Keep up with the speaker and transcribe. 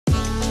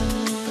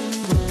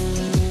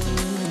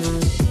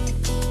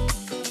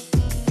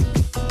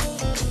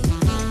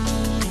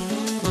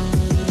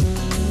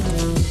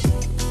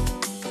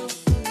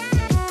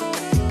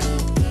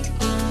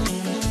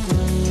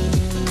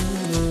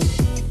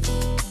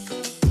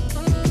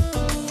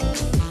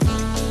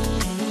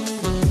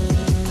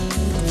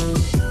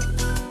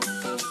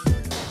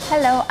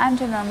Hello, I'm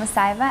Jamila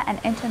Musayeva,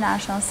 an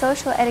international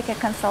social etiquette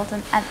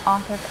consultant and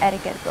author of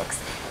etiquette books,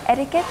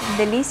 Etiquette,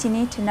 The Least You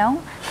Need to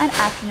Know, and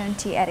Afternoon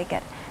Tea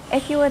Etiquette.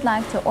 If you would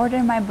like to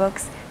order my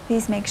books,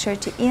 please make sure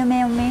to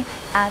email me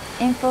at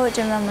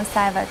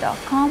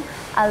info@jamilamusayeva.com.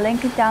 I'll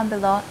link it down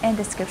below in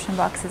the description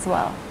box as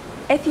well.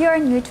 If you are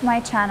new to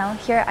my channel,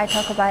 here I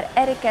talk about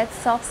etiquette,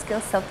 soft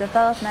skills,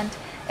 self-development.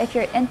 If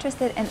you're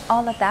interested in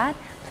all of that,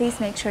 please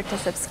make sure to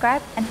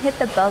subscribe and hit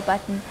the bell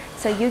button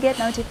so you get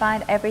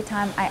notified every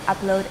time I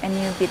upload a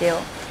new video.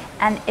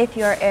 And if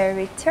you're a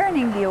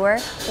returning viewer,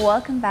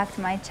 welcome back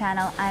to my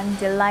channel. I'm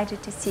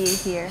delighted to see you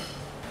here.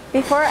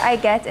 Before I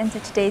get into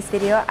today's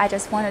video, I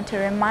just wanted to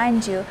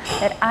remind you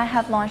that I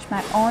have launched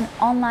my own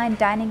online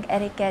dining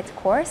etiquette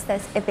course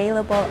that's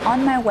available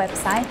on my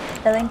website.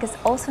 The link is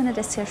also in the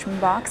description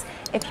box.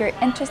 If you're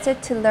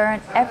interested to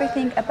learn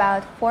everything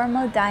about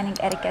formal dining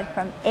etiquette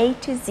from A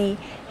to Z,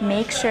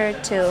 make sure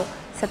to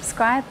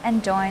subscribe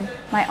and join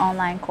my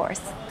online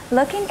course.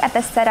 Looking at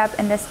the setup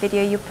in this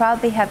video, you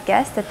probably have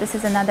guessed that this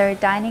is another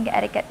dining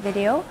etiquette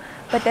video,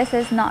 but this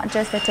is not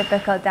just a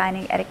typical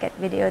dining etiquette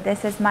video.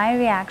 This is my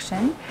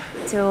reaction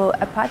to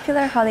a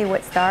popular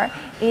Hollywood star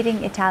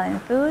eating Italian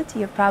food.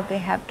 You probably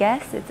have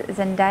guessed, it's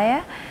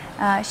Zendaya.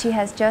 She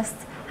has just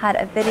had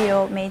a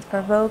video made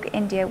for Vogue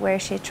India where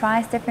she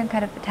tries different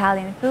kind of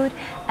Italian food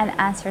and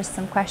answers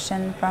some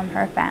questions from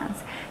her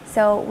fans.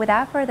 So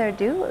without further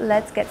ado,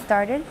 let's get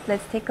started.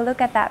 Let's take a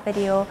look at that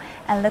video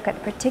and look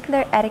at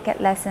particular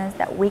etiquette lessons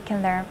that we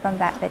can learn from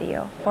that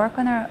video. Fork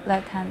on our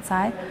left hand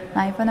side,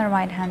 knife on our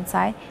right hand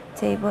side,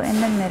 table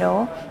in the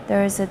middle.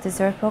 There is a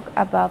dessert book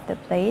above the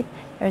plate.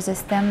 There's a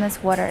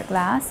stemless water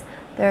glass.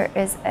 There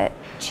is a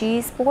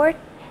cheese board,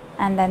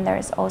 and then there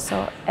is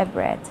also a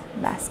bread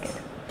basket.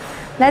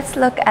 Let's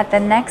look at the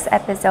next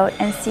episode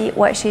and see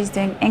what she's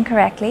doing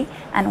incorrectly,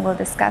 and we'll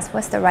discuss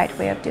what's the right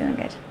way of doing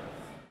it.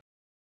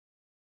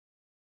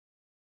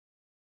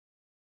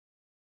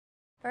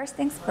 First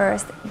things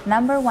first,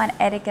 number one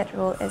etiquette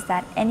rule is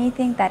that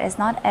anything that is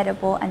not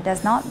edible and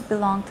does not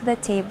belong to the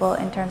table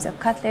in terms of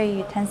cutlery,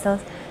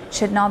 utensils,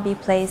 should not be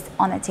placed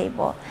on a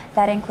table.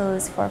 That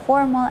includes for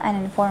formal and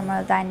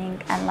informal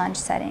dining and lunch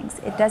settings.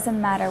 It doesn't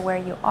matter where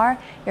you are,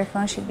 your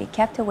phone should be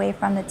kept away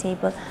from the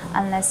table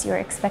unless you're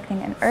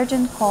expecting an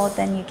urgent call.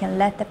 Then you can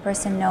let the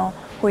person know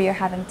who you're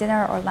having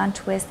dinner or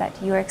lunch with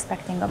that you're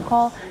expecting a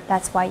call.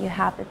 That's why you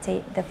have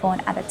the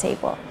phone at the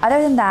table.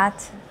 Other than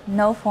that,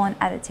 no phone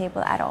at the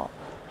table at all.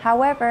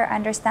 However,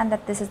 understand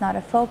that this is not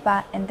a faux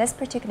pas in this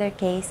particular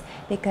case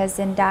because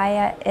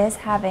Zendaya is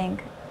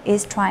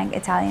trying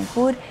Italian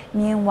food,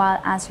 meanwhile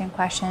answering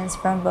questions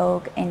from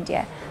Vogue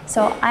India.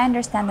 So I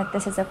understand that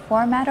this is a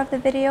format of the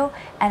video,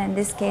 and in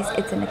this case,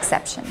 it's an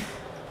exception.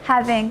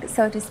 Having,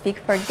 so to speak,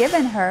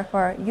 forgiven her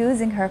for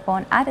using her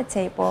phone at a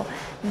table,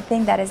 the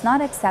thing that is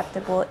not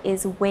acceptable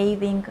is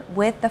waving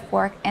with the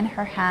fork in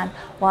her hand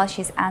while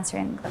she's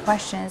answering the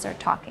questions or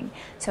talking.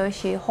 So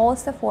she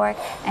holds the fork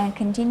and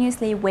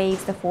continuously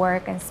waves the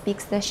fork and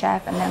speaks to the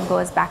chef and then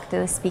goes back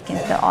to speaking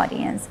to the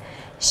audience.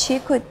 She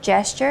could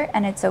gesture,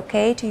 and it's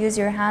okay to use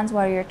your hands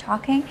while you're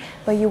talking,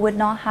 but you would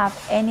not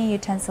have any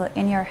utensil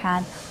in your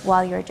hand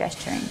while you're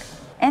gesturing.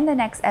 In the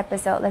next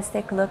episode, let's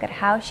take a look at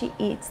how she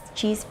eats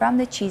cheese from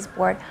the cheese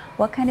board,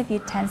 what kind of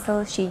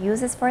utensil she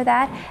uses for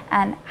that,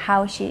 and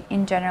how she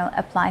in general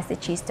applies the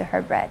cheese to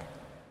her bread.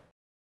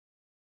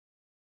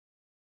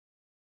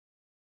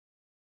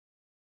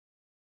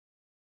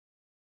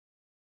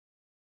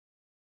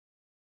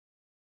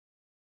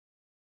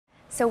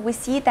 So we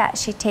see that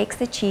she takes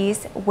the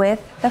cheese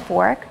with the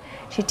fork.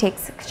 She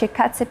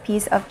cuts a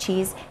piece of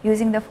cheese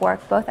using the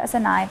fork both as a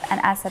knife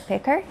and as a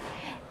picker.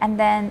 And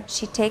then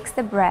she takes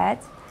the bread.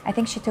 I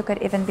think she took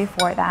it even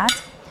before that.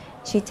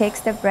 She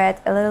takes the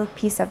bread, a little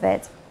piece of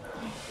it,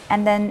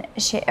 and then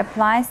she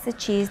applies the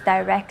cheese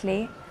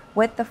directly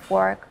with the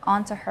fork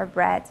onto her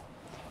bread,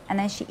 and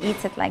then she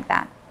eats it like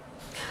that.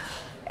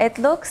 It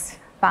looks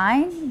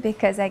fine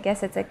because I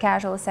guess it's a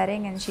casual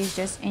setting and she's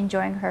just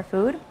enjoying her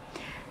food.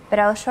 But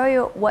I'll show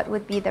you what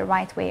would be the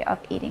right way of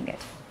eating it.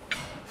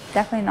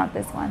 Definitely not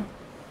this one.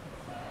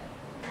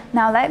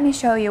 Now let me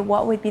show you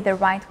what would be the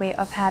right way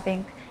of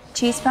having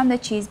cheese from the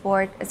cheese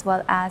board as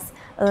well as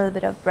a little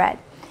bit of bread.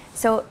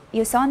 So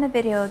you saw in the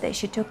video that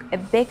she took a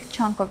big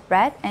chunk of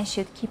bread and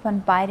she'd keep on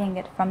biting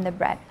it from the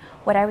bread.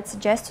 What I would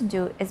suggest to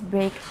do is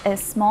break a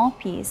small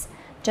piece,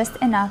 just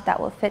enough that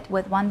will fit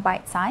with one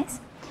bite size,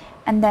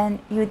 and then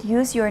you'd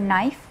use your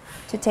knife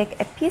to take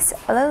a piece,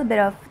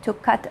 to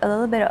cut a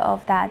little bit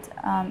of that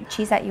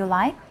cheese that you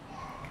like,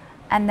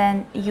 and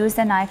then use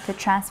the knife to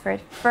transfer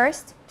it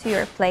first to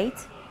your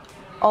plate,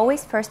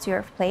 always first to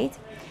your plate,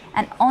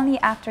 and only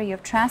after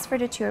you've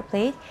transferred it to your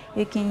plate,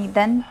 you can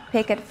then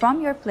pick it from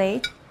your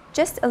plate,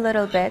 just a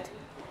little bit,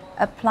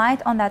 apply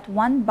it on that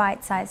one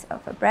bite size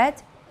of a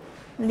bread,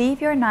 leave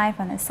your knife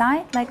on the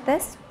side like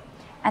this,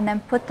 and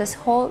then put this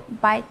whole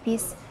bite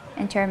piece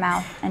into your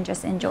mouth and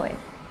just enjoy it.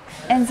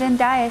 In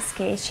Zendaya's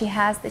case, she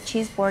has the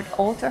cheese board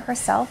all to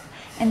herself.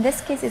 In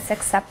this case, it's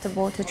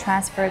acceptable to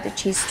transfer the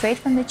cheese straight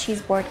from the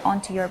cheese board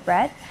onto your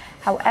bread.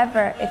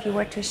 However, if you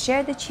were to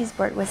share the cheese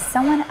board with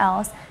someone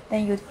else,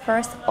 then you'd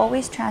first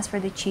always transfer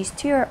the cheese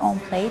to your own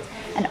plate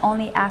and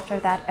only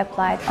after that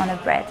apply it on a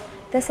bread.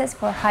 This is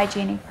for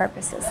hygienic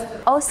purposes.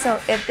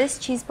 Also, if this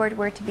cheese board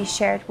were to be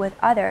shared with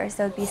others,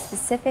 there would be a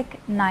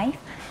specific knife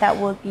that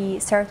will be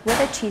served with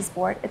a cheese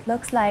board. It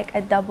looks like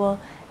a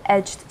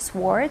double-edged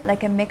sword,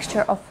 like a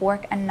mixture of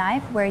fork and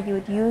knife, where you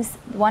would use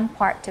one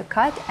part to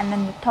cut and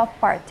then the top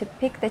part to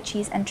pick the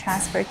cheese and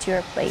transfer to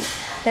your plate.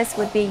 This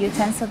would be a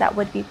utensil that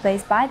would be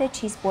placed by the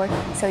cheese board,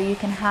 so you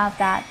can have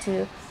that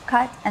to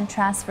cut and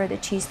transfer the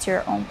cheese to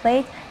your own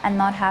plate and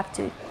not have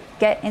to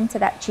get into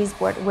that cheese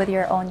board with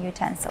your own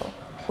utensil.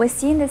 We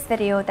see in this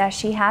video that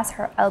she has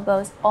her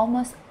elbows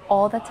almost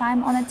all the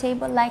time on a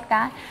table like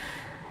that.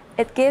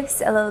 It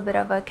gives a little bit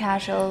of a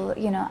casual,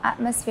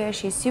 atmosphere.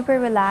 She's super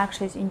relaxed.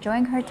 She's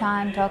enjoying her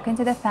time, talking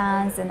to the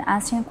fans and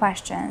answering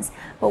questions.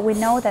 But we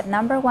know that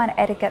 #1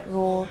 etiquette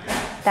rule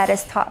that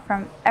is taught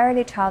from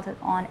early childhood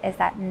on is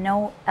that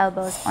no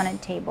elbows on a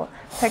table,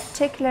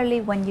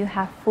 particularly when you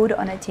have food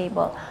on a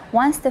table.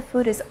 Once the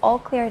food is all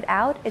cleared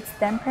out, it's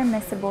then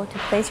permissible to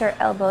place your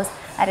elbows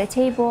at a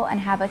table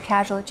and have a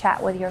casual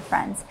chat with your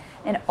friends.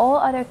 In all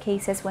other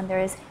cases, when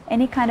there is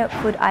any kind of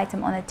food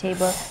item on the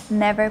table,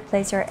 never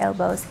place your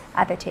elbows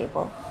at the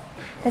table.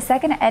 The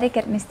second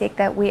etiquette mistake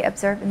that we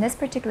observed in this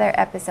particular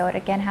episode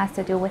again has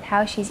to do with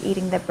how she's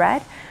eating the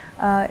bread.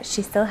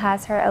 She still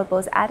has her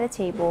elbows at a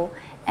table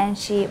and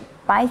she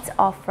bites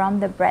off from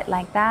the bread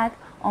like that,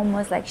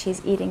 almost like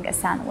she's eating a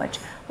sandwich.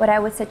 What I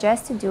would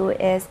suggest to do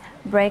is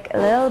break a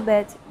little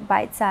bit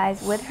bite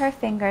size with her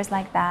fingers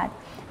like that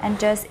and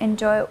just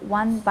enjoy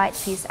one bite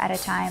piece at a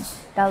time.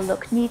 That'll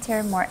look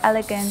neater, more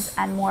elegant,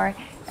 and more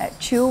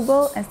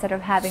chewable, instead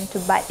of having to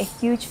bite a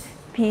huge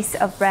piece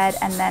of bread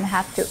and then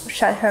have to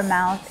shut her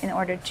mouth in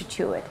order to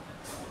chew it.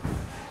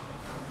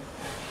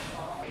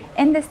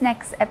 In this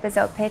next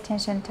episode, pay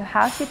attention to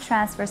how she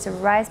transfers the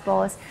rice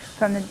balls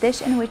from the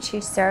dish in which she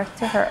served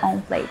to her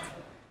own plate.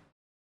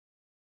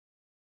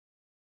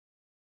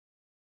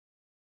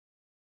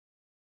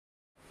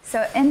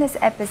 So in this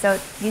episode,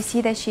 you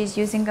see that she's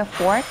using a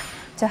fork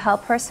to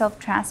help herself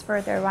transfer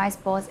the rice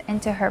balls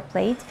into her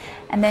plate,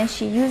 and then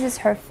she uses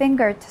her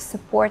finger to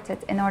support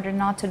it in order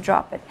not to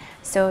drop it.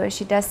 So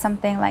she does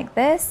something like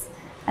this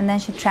and then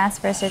she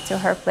transfers it to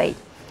her plate.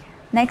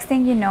 Next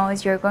thing you know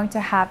is you're going to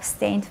have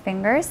stained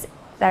fingers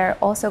that are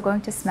also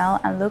going to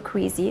smell and look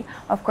greasy.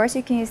 Of course,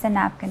 you can use a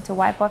napkin to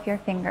wipe off your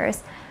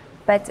fingers,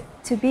 but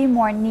to be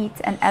more neat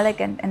and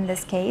elegant in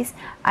this case,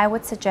 I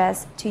would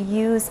suggest to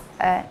use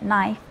a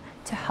knife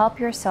to help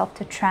yourself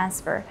to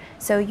transfer.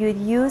 So you'd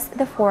use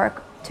the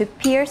fork to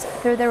pierce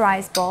through the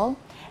rice ball,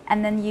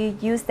 and then you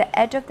use the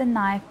edge of the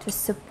knife to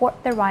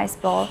support the rice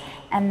ball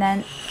and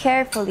then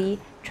carefully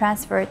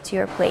transfer it to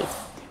your plate.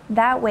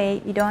 That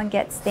way you don't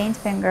get stained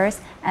fingers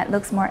and it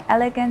looks more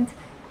elegant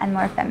and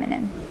more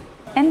feminine.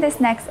 In this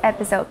next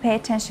episode, pay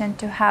attention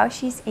to how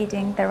she's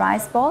eating the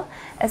rice ball,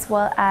 as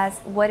well as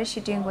what is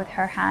she doing with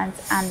her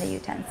hands and the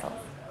utensils.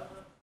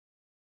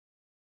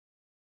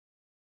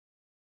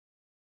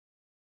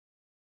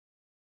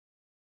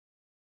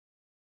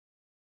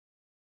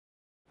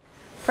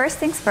 First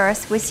things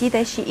first, we see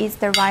that she eats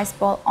the rice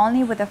ball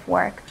only with a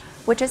fork,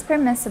 which is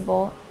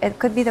permissible. It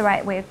could be the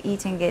right way of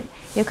eating it.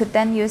 You could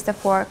then use the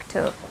fork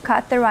to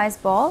cut the rice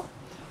ball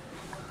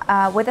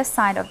with the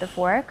side of the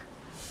fork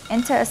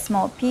into a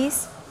small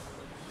piece,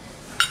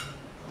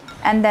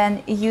 and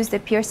then use the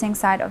piercing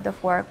side of the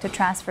fork to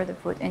transfer the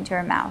food into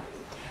your mouth.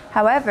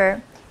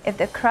 However, if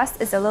the crust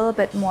is a little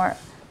bit more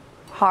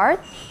hard,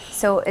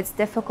 so it's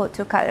difficult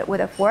to cut it with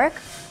a fork,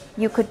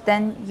 you could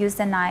then use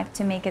the knife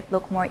to make it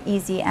look more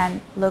easy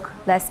and look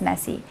less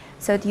messy.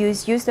 So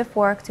use the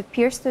fork to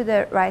pierce through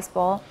the rice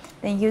ball,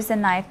 then use the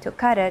knife to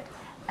cut it,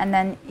 and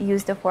then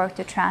use the fork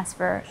to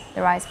transfer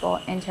the rice ball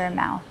into your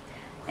mouth.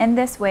 In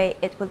this way,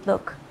 it would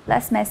look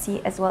less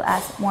messy as well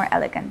as more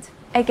elegant.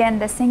 Again,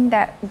 the thing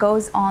that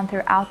goes on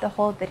throughout the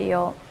whole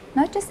video,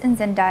 not just in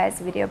Zendaya's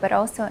video, but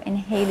also in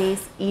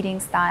Hailey's eating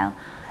style,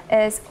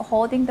 is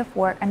holding the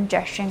fork and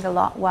gesturing a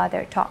lot while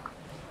they talk.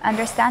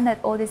 Understand that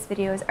all these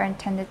videos are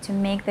intended to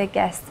make the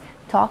guests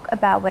talk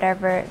about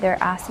whatever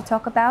they're asked to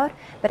talk about,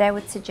 but I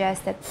would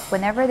suggest that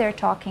whenever they're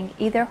talking,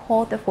 either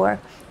hold the fork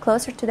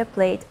closer to the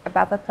plate,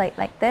 above a plate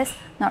like this,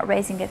 not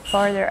raising it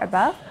further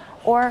above,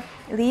 or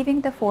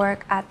leaving the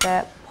fork at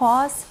the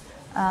pause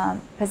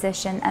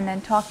position and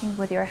then talking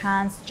with your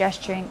hands,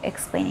 gesturing,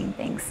 explaining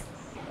things.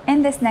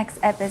 In this next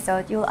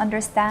episode, you'll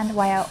understand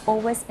why I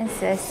always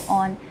insist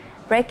on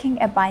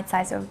breaking a bite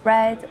size of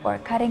bread or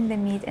cutting the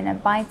meat in a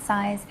bite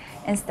size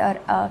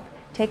instead of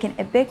taking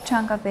a big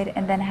chunk of it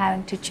and then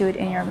having to chew it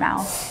in your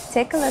mouth.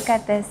 Take a look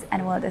at this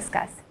and we'll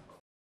discuss.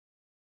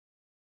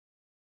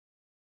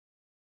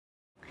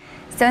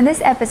 So in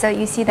this episode,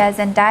 you see that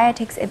Zendaya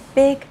takes a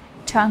big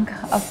chunk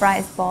of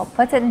rice ball,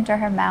 puts it into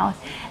her mouth,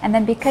 and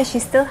then because she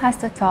still has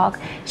to talk,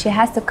 she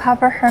has to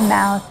cover her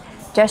mouth,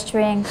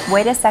 gesturing,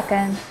 wait a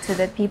second, to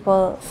the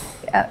people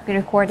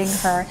recording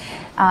her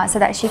so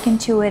that she can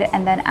chew it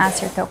and then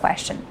answer the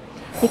question.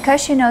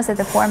 Because she knows that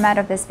the format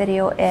of this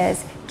video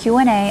is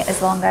Q&A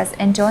as long as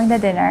enjoying the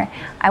dinner,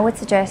 I would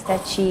suggest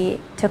that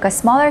she took a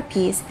smaller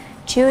piece,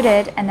 chewed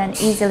it, and then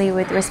easily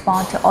would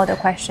respond to all the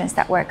questions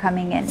that were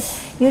coming in.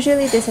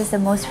 Usually this is the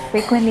most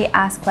frequently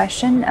asked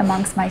question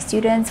amongst my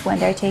students when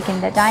they're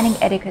taking the dining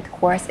etiquette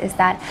course, is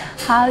that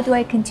how do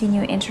I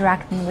continue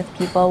interacting with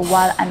people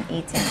while I'm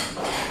eating?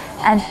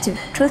 And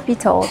truth be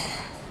told,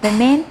 the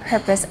main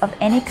purpose of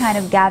any kind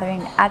of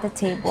gathering at the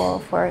table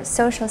for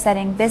social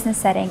setting, business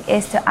setting,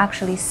 is to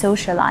actually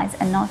socialize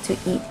and not to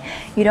eat.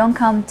 You don't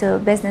come to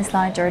business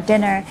lunch or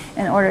dinner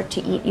in order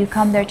to eat. You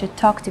come there to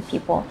talk to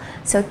people.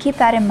 So keep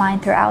that in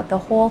mind throughout the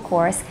whole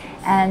course,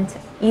 and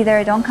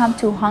either don't come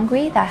too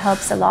hungry, that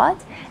helps a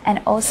lot,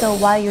 and also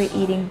while you're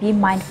eating, be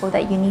mindful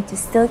that you need to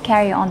still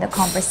carry on the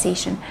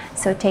conversation.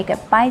 So take a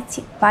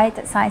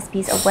bite-sized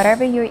piece of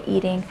whatever you're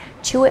eating,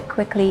 chew it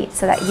quickly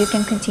so that you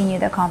can continue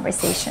the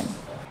conversation.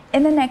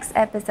 In the next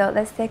episode,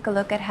 let's take a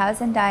look at how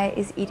Zendaya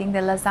is eating the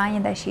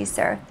lasagna that she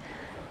served.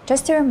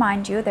 Just to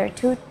remind you, there are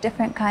two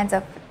different kinds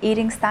of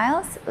eating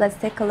styles. Let's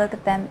take a look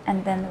at them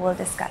and then we'll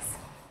discuss.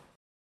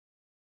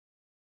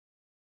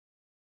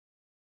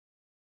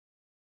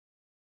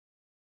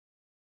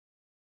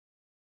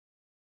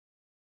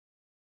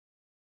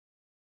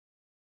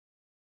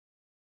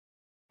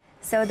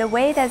 So the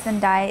way that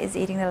Zendaya is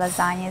eating the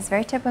lasagna is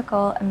very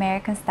typical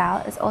American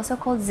style. It's also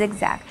called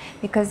zigzag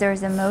because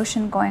there's a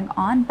motion going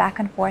on back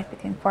and forth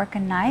between fork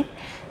and knife.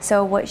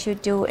 So what she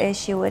would do is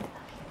she would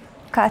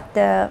cut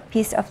the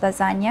piece of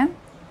lasagna,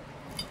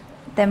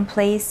 then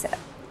place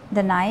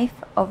the knife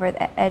over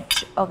the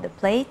edge of the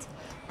plate,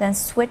 then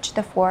switch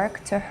the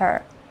fork to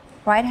her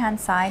right hand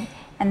side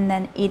and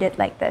then eat it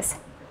like this.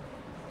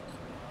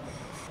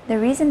 The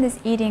reason this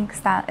eating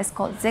style is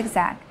called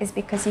zigzag is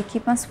because you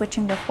keep on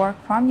switching the fork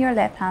from your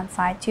left hand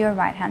side to your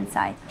right hand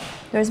side.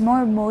 There's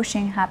more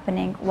motion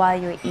happening while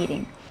you're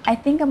eating. I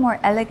think a more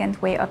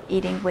elegant way of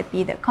eating would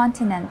be the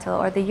continental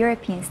or the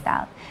European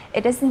style.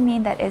 It doesn't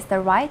mean that it's the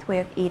right way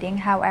of eating.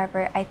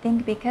 However, I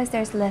think because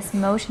there's less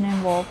motion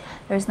involved,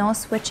 there's no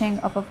switching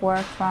of a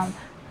fork from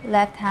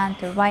left hand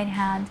to right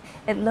hand,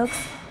 it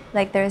looks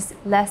like there's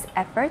less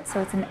effort,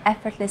 so it's an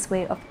effortless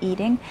way of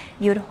eating.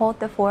 You'd hold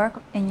the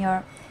fork in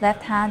your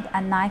left hand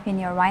and knife in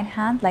your right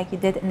hand like you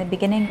did in the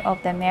beginning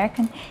of the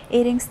American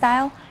eating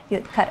style.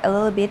 You'd cut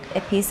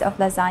a piece of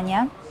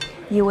lasagna.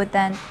 You would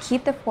then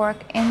keep the fork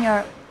in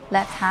your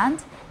left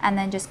hand and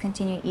then just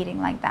continue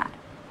eating like that.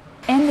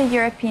 In the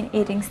European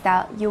eating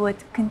style, you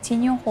would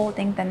continue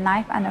holding the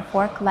knife and the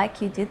fork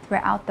like you did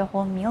throughout the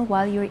whole meal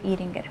while you were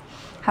eating it.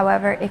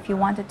 However, if you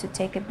wanted to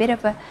take a bit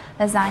of a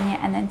lasagna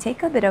and then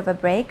take a bit of a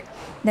break,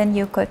 then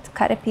you could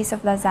cut a piece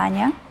of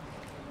lasagna,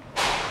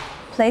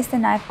 place the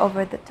knife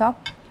over the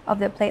top of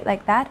the plate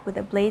like that with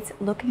the blades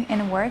looking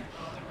inward,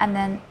 and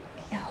then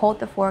hold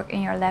the fork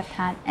in your left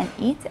hand and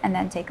eat, and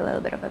then take a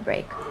little bit of a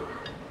break.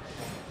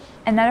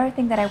 Another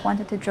thing that I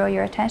wanted to draw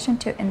your attention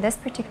to in this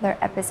particular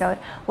episode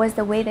was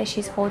the way that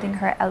she's holding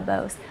her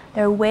elbows.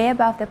 They're way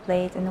above the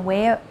plate and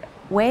way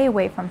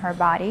away from her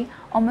body,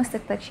 almost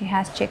looks like she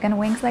has chicken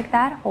wings like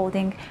that,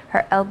 holding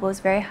her elbows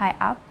very high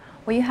up.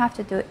 What you have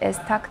to do is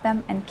tuck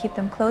them and keep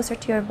them closer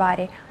to your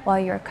body while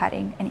you're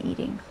cutting and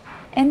eating.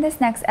 In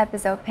this next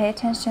episode, pay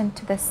attention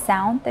to the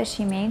sound that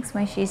she makes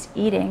when she's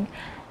eating,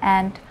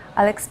 and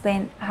I'll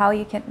explain how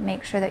you can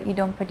make sure that you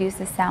don't produce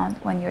the sound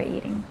when you're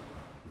eating.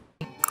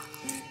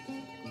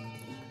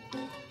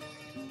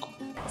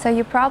 So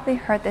you probably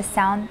heard the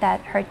sound that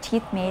her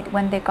teeth made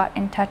when they got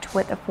in touch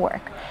with a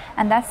fork.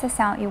 And that's the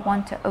sound you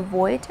want to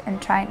avoid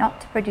and try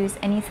not to produce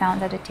any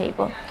sound at the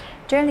table.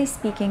 Generally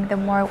speaking, the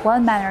more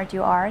well-mannered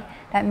you are,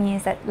 that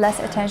means that less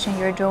attention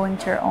you're drawing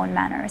to your own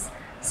manners.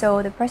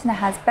 So the person that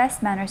has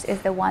best manners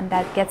is the one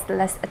that gets the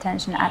less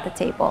attention at the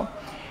table.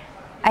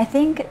 I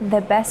think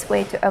the best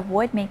way to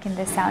avoid making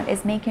this sound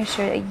is making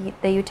sure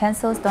that the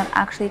utensils don't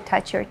actually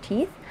touch your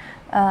teeth.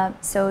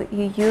 So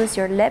you use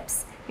your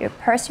lips, you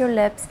purse your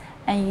lips,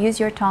 and use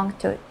your tongue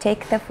to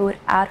take the food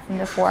out from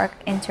the fork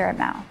into your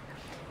mouth.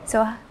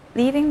 So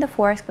leaving the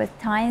forks with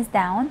tines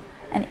down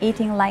and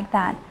eating like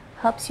that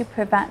helps you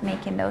prevent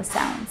making those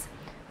sounds.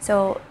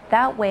 So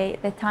that way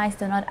the tines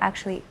do not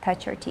actually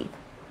touch your teeth.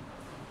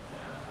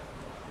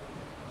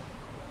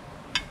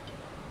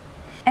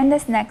 In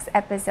this next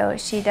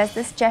episode, she does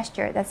this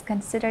gesture that's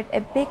considered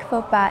a big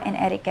faux pas in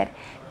etiquette.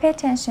 Pay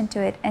attention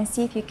to it and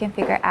see if you can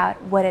figure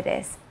out what it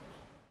is.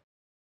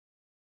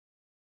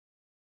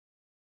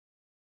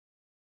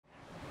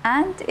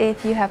 And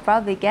if you have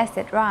probably guessed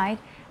it right,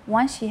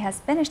 once she has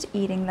finished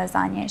eating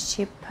lasagna,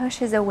 she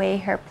pushes away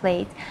her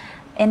plate,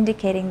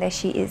 indicating that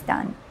she is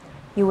done.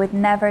 You would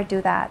never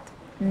do that,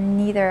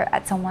 neither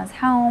at someone's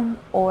home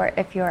or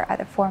if you're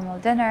at a formal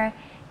dinner.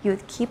 You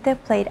would keep the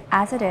plate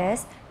as it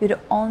is. You'd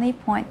only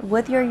point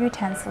with your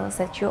utensils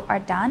that you are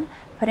done,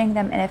 putting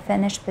them in a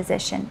finished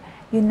position.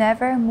 You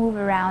never move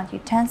around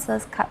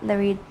utensils,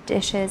 cutlery,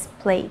 dishes,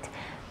 plate.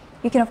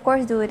 You can of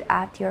course do it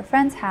at your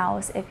friend's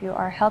house if you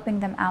are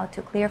helping them out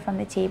to clear from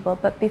the table,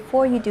 but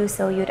before you do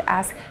so, you'd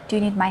ask, do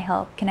you need my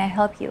help? Can I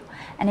help you?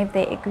 And if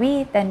they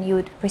agree, then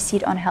you'd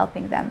proceed on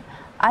helping them.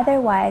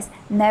 Otherwise,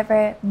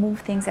 never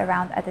move things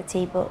around at the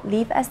table.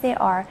 Leave as they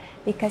are,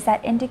 because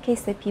that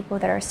indicates to people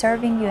that are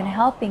serving you and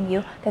helping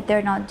you that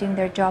they're not doing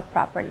their job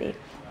properly.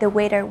 The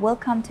waiter will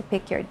come to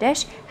pick your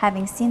dish,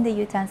 having seen the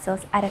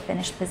utensils at a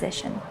finished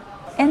position.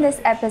 In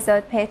this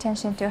episode, pay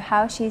attention to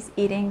how she's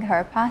eating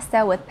her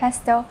pasta with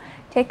pesto.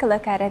 Take a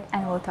look at it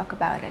and we'll talk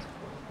about it.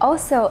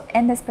 Also,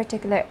 in this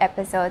particular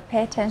episode,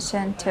 pay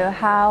attention to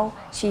how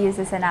she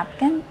uses a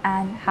napkin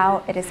and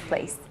how it is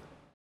placed.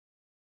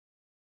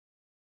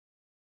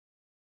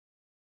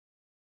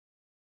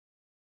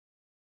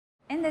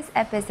 In this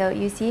episode,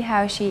 you see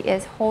how she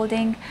is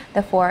holding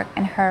the fork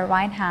in her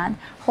right hand,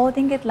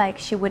 holding it like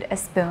she would a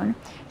spoon.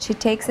 She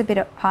takes a bit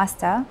of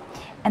pasta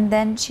and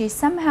then she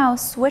somehow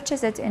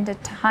switches it into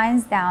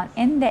tines down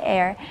in the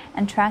air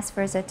and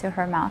transfers it to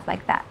her mouth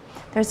like that.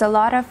 There's a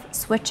lot of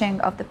switching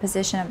of the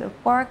position of the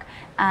fork,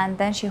 and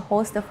then she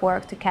holds the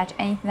fork to catch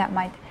anything that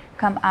might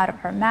come out of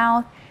her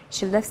mouth.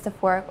 She lifts the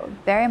fork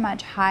very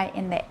much high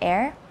in the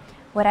air.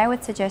 What I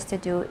would suggest to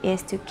do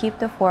is to keep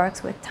the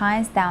forks with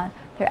tines down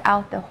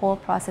throughout the whole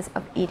process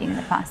of eating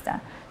the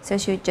pasta. So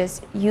she would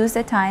just use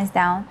the tines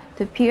down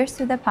to pierce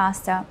through the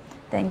pasta,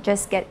 then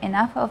just get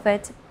enough of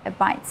it, a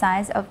bite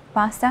size of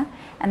pasta,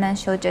 and then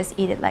she'll just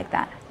eat it like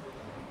that.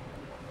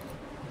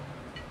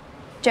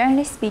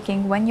 Generally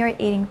speaking, when you're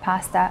eating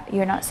pasta,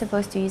 you're not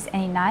supposed to use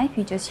any knife.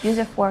 You just use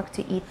a fork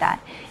to eat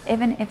that.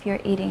 Even if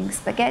you're eating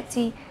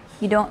spaghetti,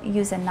 you don't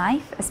use a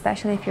knife,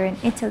 especially if you're in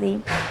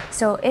Italy.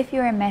 So if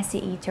you're a messy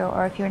eater,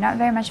 or if you're not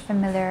very much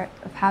familiar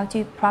of how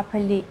to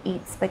properly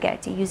eat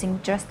spaghetti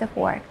using just a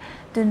fork,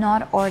 do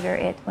not order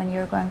it when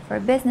you're going for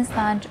a business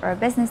lunch or a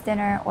business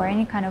dinner or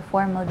any kind of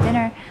formal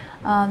dinner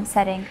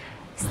setting.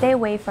 Stay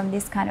away from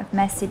these kind of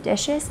messy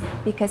dishes,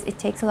 because it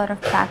takes a lot of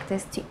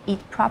practice to eat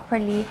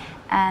properly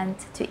and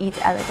to eat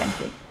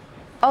elegantly.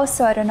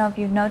 Also, I don't know if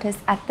you've noticed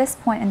at this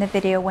point in the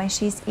video, when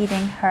she's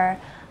eating her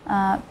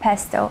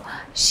pesto,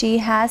 she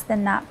has the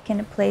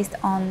napkin placed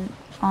on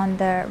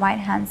the right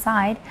hand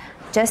side,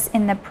 just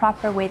in the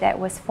proper way that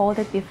was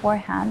folded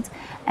beforehand,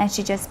 and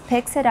she just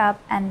picks it up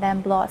and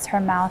then blots her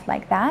mouth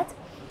like that.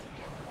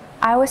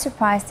 I was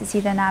surprised to see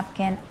the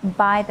napkin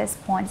by this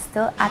point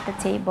still at the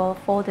table,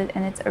 folded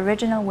in its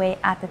original way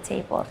at the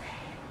table.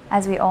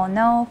 As we all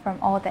know from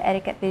all the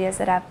etiquette videos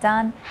that I've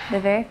done, the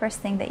very first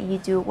thing that you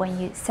do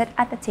when you sit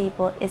at the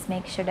table is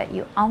make sure that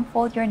you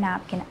unfold your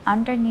napkin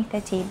underneath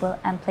the table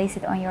and place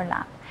it on your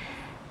lap.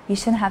 You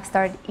shouldn't have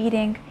started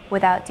eating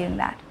without doing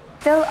that.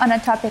 Still on the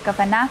topic of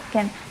a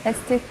napkin, let's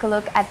take a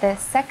look at the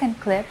second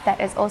clip that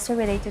is also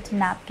related to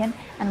napkin,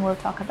 and we'll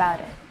talk about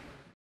it.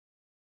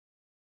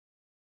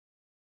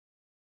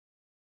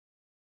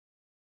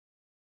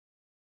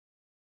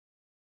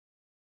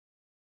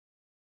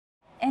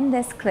 In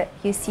this clip,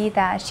 you see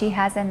that she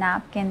has a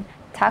napkin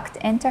tucked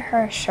into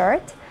her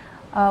shirt,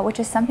 which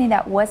is something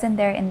that wasn't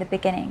there in the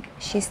beginning.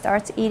 She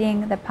starts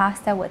eating the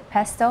pasta with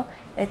pesto,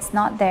 it's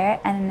not there,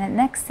 and in the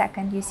next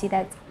second you see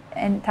that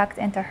it's tucked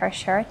into her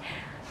shirt.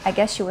 I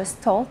guess she was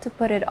told to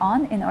put it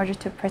on in order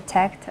to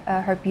protect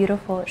her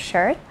beautiful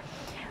shirt,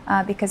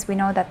 because we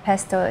know that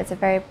pesto is a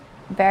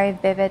very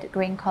vivid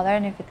green color,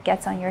 and if it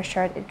gets on your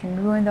shirt, it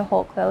can ruin the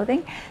whole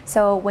clothing.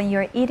 So when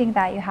you're eating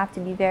that, you have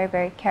to be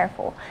very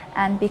careful.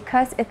 And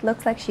because it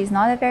looks like she's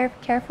not a very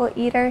careful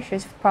eater,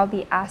 she's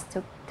probably asked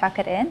to tuck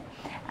it in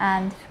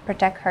and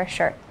protect her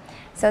shirt.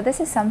 So this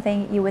is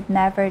something you would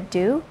never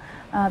do,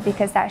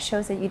 because that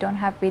shows that you don't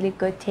have really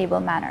good table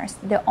manners.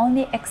 The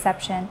only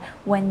exception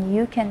when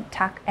you can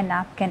tuck a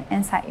napkin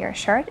inside your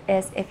shirt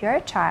is if you're a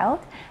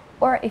child,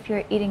 or if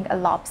you're eating a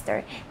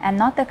lobster, and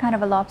not the kind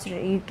of a lobster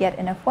that you get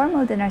in a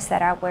formal dinner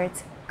setup where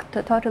it's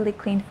totally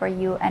clean for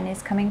you and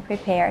is coming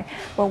prepared.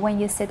 But when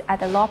you sit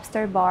at a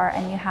lobster bar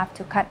and you have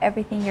to cut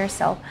everything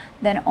yourself,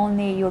 then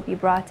only you'll be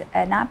brought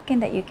a napkin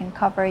that you can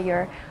cover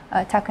your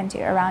tuck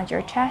into around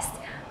your chest,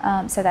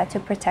 so that to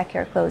protect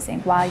your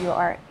clothing while you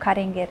are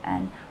cutting it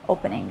and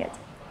opening it.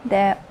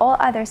 All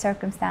other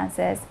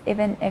circumstances,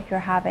 even if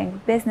you're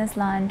having business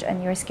lunch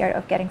and you're scared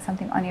of getting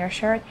something on your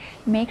shirt,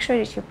 make sure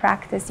that you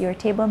practice your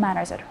table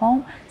manners at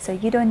home, so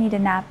you don't need a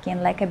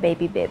napkin like a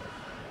baby bib.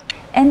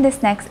 In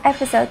this next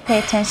episode, pay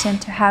attention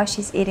to how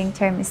she's eating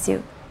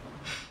tiramisu.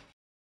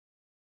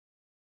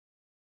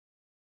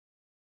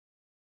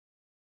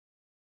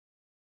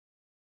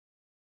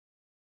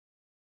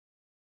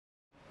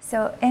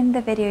 So in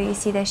the video, you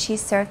see that she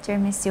served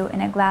tiramisu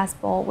in a glass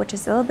bowl, which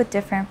is a little bit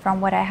different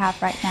from what I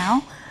have right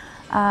now.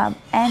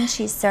 And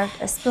she served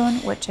a spoon,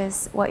 which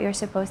is what you're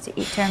supposed to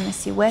eat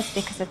tiramisu with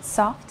because it's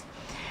soft.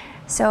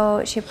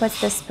 So she puts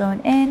the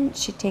spoon in,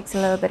 she takes a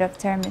little bit of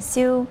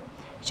tiramisu,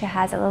 she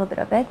has a little bit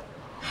of it.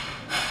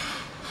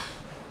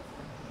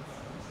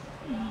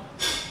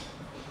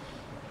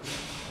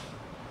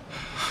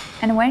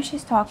 And when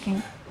she's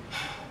talking,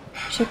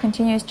 she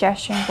continues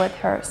gesturing with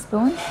her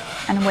spoon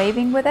and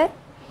waving with it.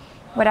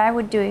 What I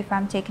would do if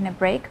I'm taking a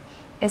break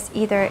is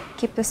either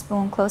keep the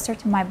spoon closer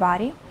to my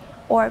body,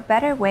 or a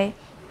better way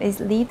is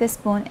leave the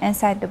spoon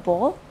inside the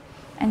bowl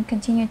and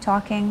continue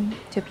talking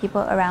to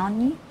people around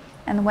me.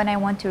 And when I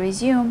want to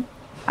resume,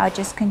 I'll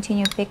just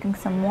continue picking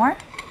some more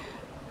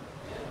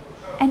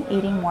and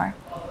eating more.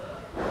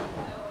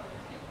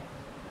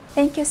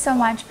 Thank you so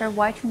much for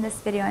watching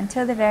this video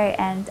until the very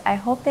end. I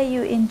hope that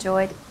you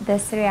enjoyed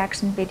this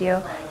reaction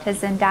video to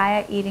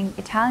Zendaya eating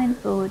Italian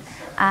food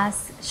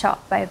as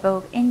shot by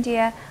Vogue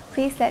India.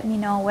 Please let me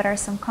know what are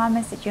some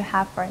comments that you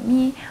have for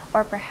me,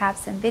 or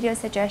perhaps some video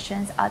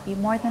suggestions. I'll be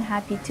more than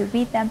happy to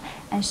read them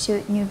and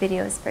shoot new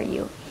videos for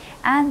you.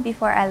 And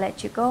before I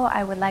let you go,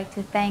 I would like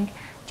to thank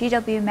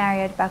GW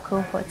Marriott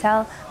Baku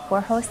Hotel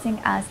for hosting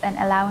us and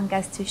allowing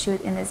us to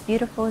shoot in this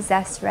beautiful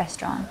Zest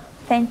restaurant.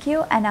 Thank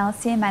you, and I'll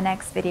see you in my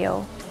next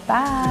video.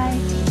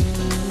 Bye!